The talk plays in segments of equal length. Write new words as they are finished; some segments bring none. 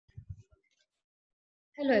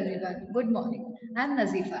Hello everyone, good morning. I'm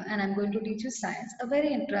Nazifa and I'm going to teach you science, a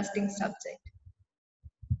very interesting subject.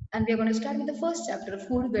 And we are going to start with the first chapter of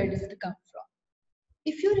food, where does it come from?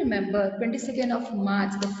 If you remember, 22nd of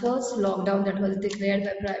March, the first lockdown that was declared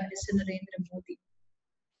by Prime Minister Narendra Modi,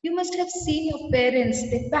 you must have seen your parents,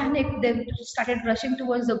 they panicked, they started rushing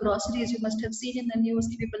towards the groceries. You must have seen in the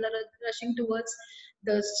news, people are rushing towards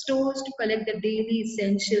the stores to collect the daily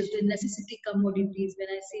essentials, the necessity commodities. When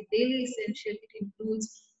I say daily essential, it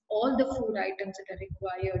includes all the food items that are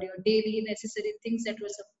required, your daily necessary things that were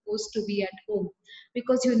supposed to be at home,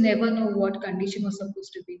 because you never know what condition was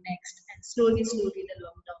supposed to be next. And slowly, the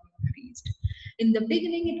lockdown increased. In the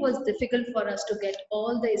beginning, it was difficult for us to get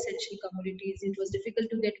all the essential commodities. It was difficult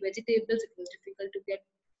to get vegetables. It was difficult to get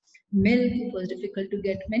milk. It was difficult to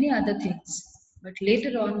get many other things. But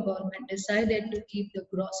later on, government decided to keep the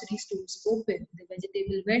grocery stores open. The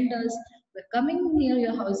vegetable vendors were coming near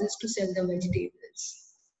your houses to sell the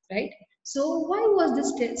vegetables, right? So why was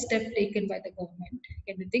this step taken by the government?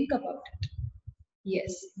 Can we think about it?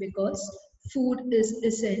 Yes, because food is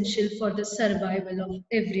essential for the survival of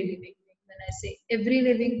every living being. When I say every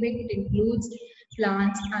living being, it includes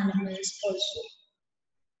plants, animals also.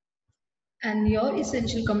 And your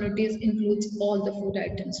essential communities includes all the food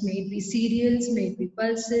items, may it be cereals, may it be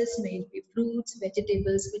pulses, may it be fruits,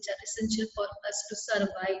 vegetables, which are essential for us to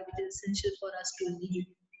survive, which is essential for us to live.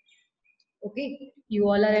 Okay, you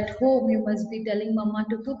all are at home, you must be telling mama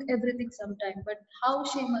to cook everything sometime, but how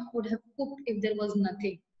she would have cooked if there was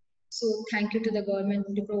nothing? So thank you to the government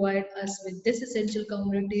to provide us with this essential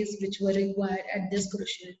commodities which were required at this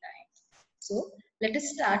crucial time. So let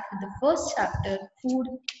us start with the first chapter, food,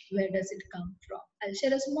 where does it come from? I'll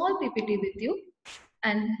share a small PPT with you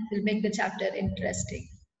and we'll make the chapter interesting.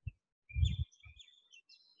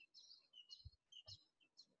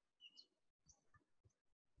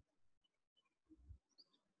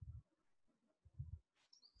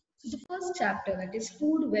 So the first chapter, that is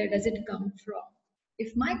food, where does it come from?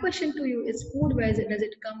 If my question to you is food, where does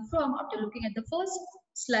it come from? After looking at the first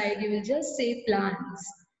slide, you will just say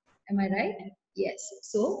plants. Am I right? Yes.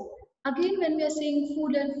 So again, when we are saying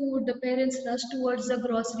food and food, the parents rush towards the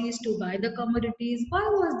groceries to buy the commodities. Why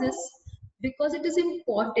was this? Because it is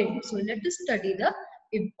important. So let us study the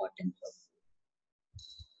importance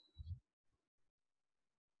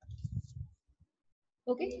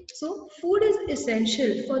of. Okay, so food is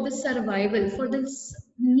essential for the survival, for the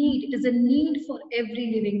need. It is a need for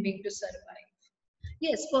every living being to survive.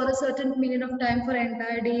 Yes, for a certain period of time, for an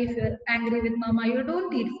entire day, if you're angry with mama, you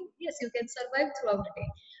don't eat food. Yes, you can survive throughout the day.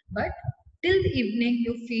 But till the evening,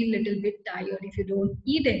 you feel little bit tired if you don't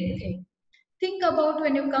eat anything. Think about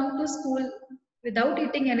when you come to school without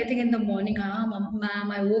eating anything in the morning. Ah,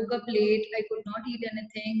 ma'am, I woke up late. I could not eat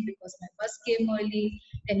anything because my bus came early.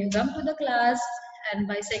 Then you come to the class, and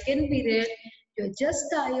by second period, you're just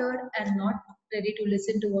tired and not ready to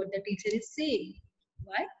listen to what the teacher is saying.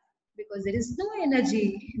 Why? Because there is no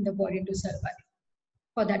energy in the body to survive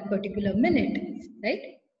for that particular minute, right?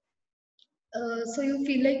 So you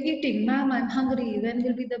feel like eating, ma'am, I'm hungry. When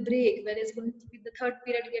will be the break? When is going to be the third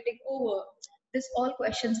period getting over? This all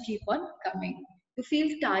questions keep on coming. You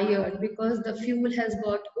feel tired because the fuel has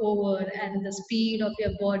got over and the speed of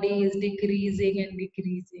your body is decreasing and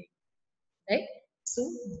decreasing, right? So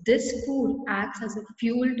this food acts as a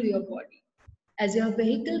fuel to your body. As your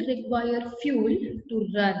vehicle require fuel to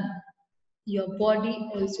run, your body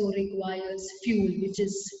also requires fuel, which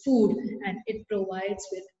is food, and it provides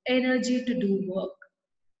with energy to do work.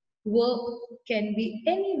 Work can be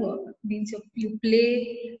any work, means you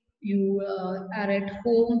play, you are at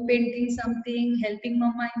home painting something, helping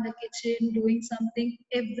mama in the kitchen, doing something.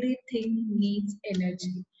 Everything needs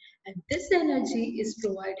energy, and this energy is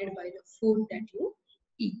provided by the food that you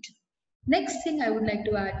eat. Next thing I would like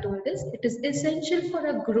to add to it is it is essential for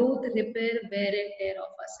a growth, repair, wear and tear of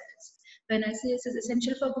our cells. When I say it is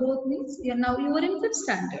essential for growth means you are in fifth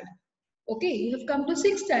standard. Okay, you have come to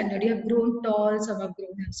sixth standard. You have grown tall, some have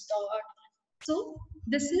grown and short. So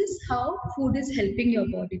this is how food is helping your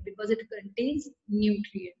body because it contains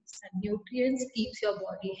nutrients and nutrients keeps your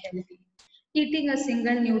body healthy. Eating a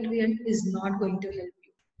single nutrient is not going to help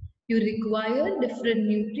you. You require different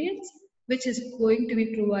nutrients which is going to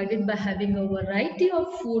be provided by having a variety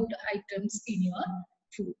of food items in your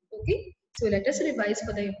food. Okay, so let us revise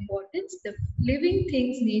for the importance. The living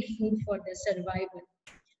things need food for their survival.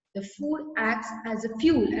 The food acts as a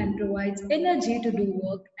fuel and provides energy to do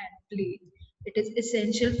work and play. It is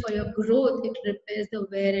essential for your growth. It repairs the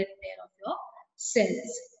wear and tear of your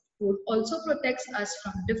cells. Food also protects us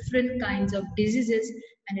from different kinds of diseases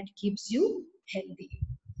and it keeps you healthy.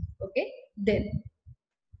 Okay, then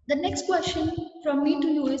the next question from me to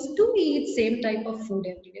you is, do we eat same type of food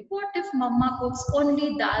every day? What if mama cooks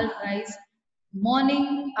only dal rice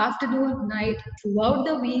morning, afternoon, night, throughout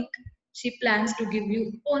the week? She plans to give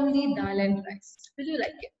you only dal and rice. Will you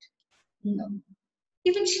like it? No.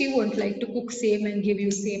 Even she won't like to cook same and give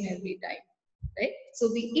you same every time, right?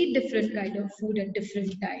 So we eat different kind of food at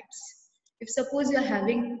different times. If suppose you're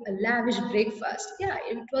having a lavish breakfast, yeah,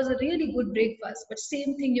 it was a really good breakfast, but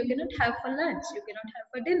same thing you cannot have for lunch, you cannot have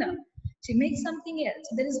for dinner. She makes something else.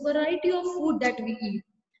 There is variety of food that we eat,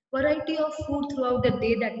 variety of food throughout the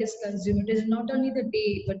day that is consumed. It is not only the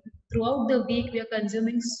day, but throughout the week we are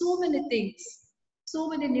consuming so many things, so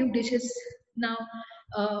many new dishes now.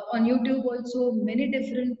 On YouTube also many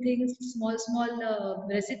different things, small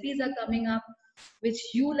recipes are coming up which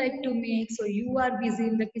you like to make, so you are busy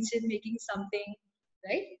in the kitchen making something,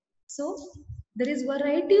 right? So there is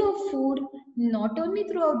variety of food, not only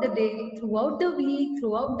throughout the day, throughout the week,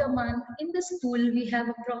 throughout the month. In the school we have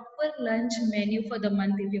a proper lunch menu for the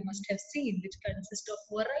month, if you must have seen, which consists of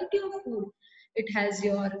variety of food. It has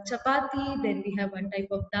your chapati, then we have one type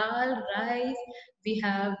of dal, rice, we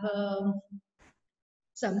have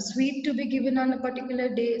some sweet to be given on a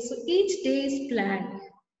particular day. So each day is planned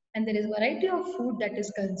and there is variety of food that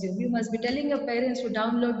is consumed. You must be telling your parents to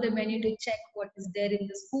download the menu to check what is there in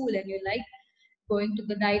the school and you like going to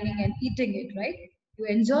the dining and eating it, right? You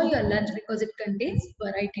enjoy your lunch because it contains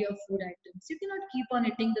variety of food items. You cannot keep on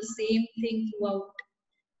eating the same thing throughout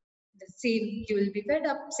the same. You will be fed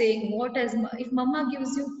up saying, what as if mama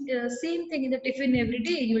gives you same thing in the tiffin every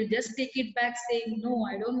day, you will just take it back saying, no,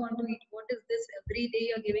 I don't want to eat. What is this? Every day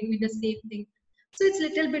you're giving me the same thing. So it's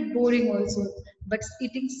little bit boring also. But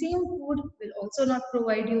eating same food will also not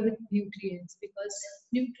provide you with nutrients, because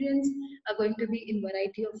nutrients are going to be in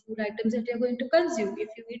variety of food items that you're going to consume. If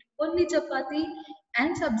you eat only chapati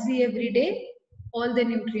and sabzi every day, all the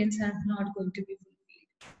nutrients are not going to be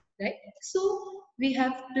fulfilled, right? So we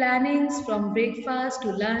have plannings from breakfast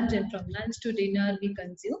to lunch, and from lunch to dinner we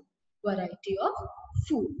consume variety of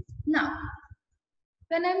food. Now,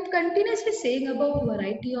 when I'm continuously saying about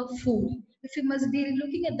variety of food, if you must be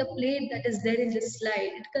looking at the plate that is there in this slide,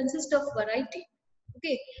 it consists of variety.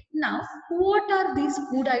 Okay, now what are these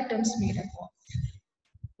food items made up of?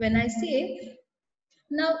 When I say,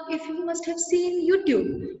 now, if you must have seen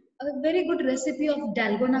YouTube, a very good recipe of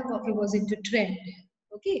Dalgona coffee was into trend.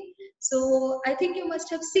 Okay, so I think you must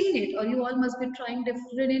have seen it, or you all must be trying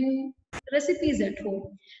different recipes at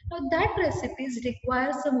home. Now, that recipes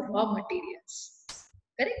require some raw materials.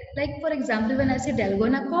 Correct? Like for example, when I say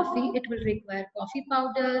Dalgona coffee, it will require coffee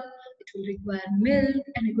powder, it will require milk,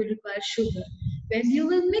 and it will require sugar. When you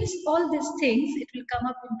will mix all these things, it will come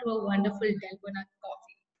up into a wonderful Dalgona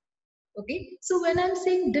coffee. Okay, so when I'm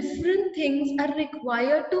saying different things are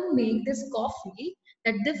required to make this coffee,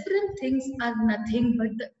 that different things are nothing but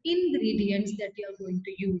the ingredients that you are going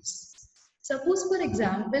to use. Suppose, for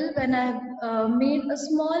example, when I have made a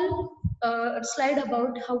small slide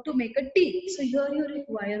about how to make a tea. So here you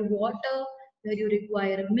require water, here you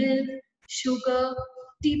require milk, sugar,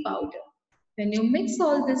 tea powder. When you mix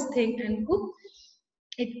all this thing and cook,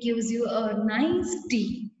 it gives you a nice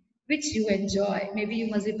tea which you enjoy. Maybe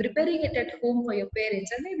you must be preparing it at home for your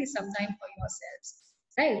parents and maybe sometime for yourselves.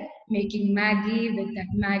 Right? Making Maggie with that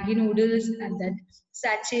Maggie noodles and that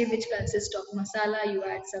sachet which consists of masala, you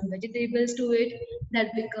add some vegetables to it,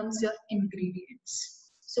 that becomes your ingredients.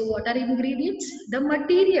 So what are ingredients? The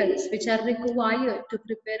materials which are required to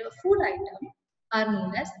prepare a food item are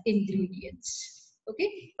known as ingredients.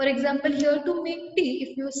 Okay. For example, here to make tea,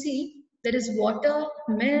 if you see, there is water,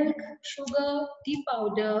 milk, sugar, tea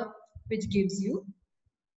powder, which gives you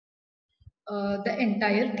the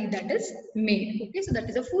entire tea that is made. Okay, so that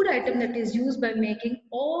is a food item that is used by making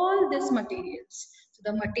all these materials. So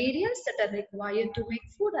the materials that are required to make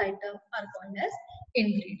food item are called as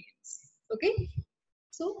ingredients. Okay,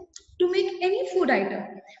 so to make any food item,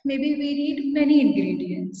 maybe we need many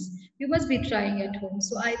ingredients. You must be trying at home.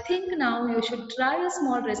 So I think now you should try a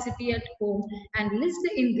small recipe at home and list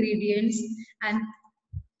the ingredients and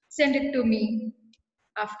send it to me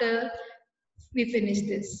after we finish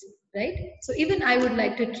this, right? So even I would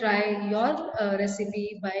like to try your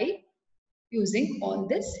recipe by using all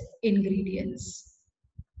these ingredients.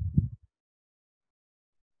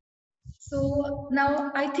 So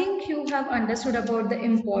now I think you have understood about the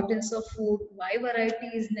importance of food, why variety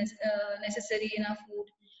is necessary in our food.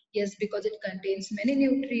 Yes, because it contains many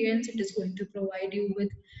nutrients, it is going to provide you with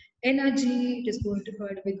energy, it is going to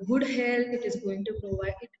provide with good health, it is going to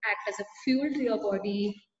provide, it act as a fuel to your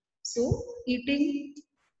body. So eating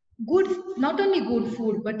good, not only good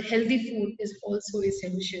food, but healthy food is also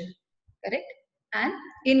essential, correct? And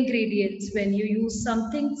ingredients. When you use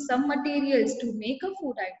something, some materials to make a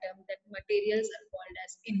food item, that materials are called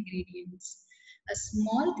as ingredients. A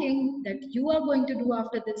small thing that you are going to do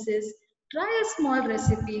after this is try a small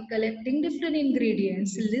recipe collecting different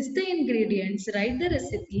ingredients, list the ingredients, write the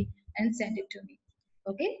recipe and send it to me.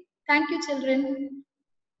 Okay? Thank you, children.